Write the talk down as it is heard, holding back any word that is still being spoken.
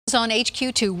On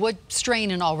HQ2 would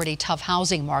strain an already tough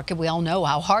housing market. We all know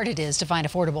how hard it is to find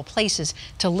affordable places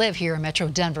to live here in Metro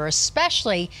Denver,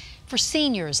 especially for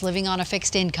seniors living on a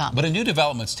fixed income. But a new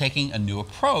development's taking a new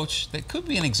approach that could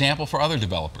be an example for other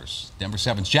developers. Denver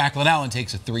 7's Jacqueline Allen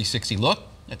takes a 360 look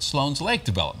at Sloan's Lake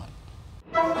development.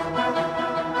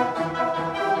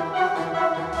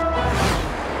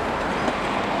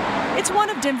 It's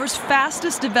one of Denver's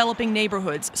fastest developing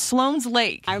neighborhoods, Sloan's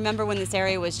Lake. I remember when this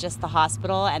area was just the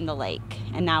hospital and the lake,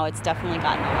 and now it's definitely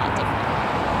gotten a lot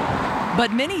different.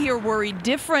 But many here worry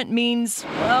different means,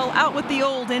 well, out with the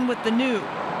old, in with the new.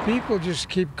 People just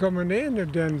keep coming into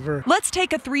Denver. Let's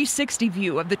take a 360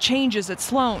 view of the changes at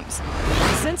Sloan's.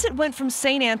 Since it went from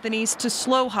St. Anthony's to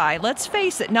Slow High, let's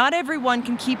face it, not everyone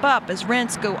can keep up as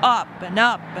rents go up and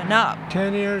up and up.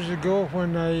 10 years ago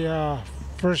when I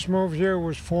first moved here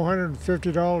was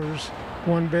 $450,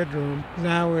 one bedroom.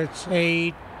 Now it's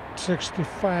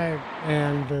 $865,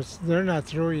 and they're not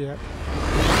through yet.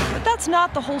 But that's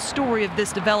not the whole story of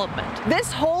this development.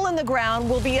 This hole in the ground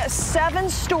will be a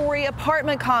 7-story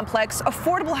apartment complex,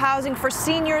 affordable housing for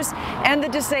seniors and the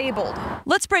disabled.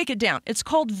 Let's break it down. It's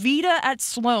called Vita at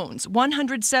Sloan's,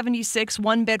 176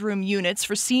 one-bedroom units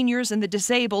for seniors and the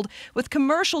disabled with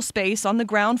commercial space on the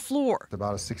ground floor. It's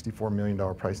about a $64 million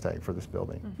price tag for this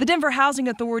building. The Denver Housing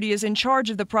Authority is in charge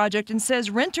of the project and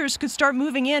says renters could start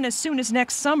moving in as soon as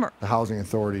next summer. The Housing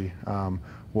Authority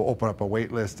will open up a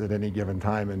wait list at any given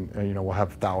time, and we'll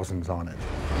have thousands on it.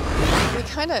 We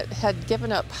kind of had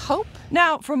given up hope.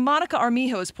 Now, from Monica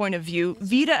Armijo's point of view,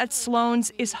 Vita at Sloan's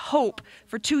is hope.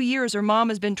 For 2 years, her mom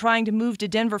has been trying to move to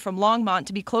Denver from Longmont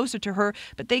to be closer to her,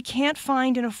 but they can't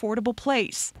find an affordable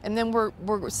place. And then we're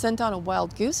sent on a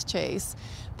wild goose chase,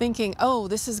 thinking, oh,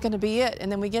 this is going to be it.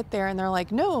 And then we get there and they're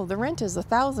like, no, the rent is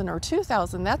 $1,000 or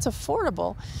 $2,000. That's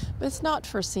affordable, but it's not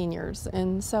for seniors.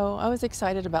 And so I was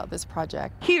excited about this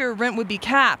project. Here, rent would be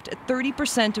capped at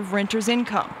 30% of renters'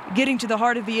 income. Getting to the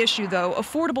heart of the issue, though,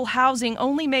 affordable housing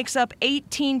only makes up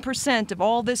 18% of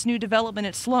all this new development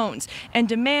at Sloan's, and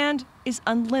demand is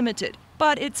unlimited.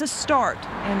 But it's a start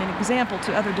and an example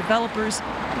to other developers it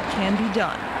can be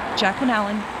done. Jacqueline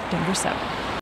Allen, Denver 7.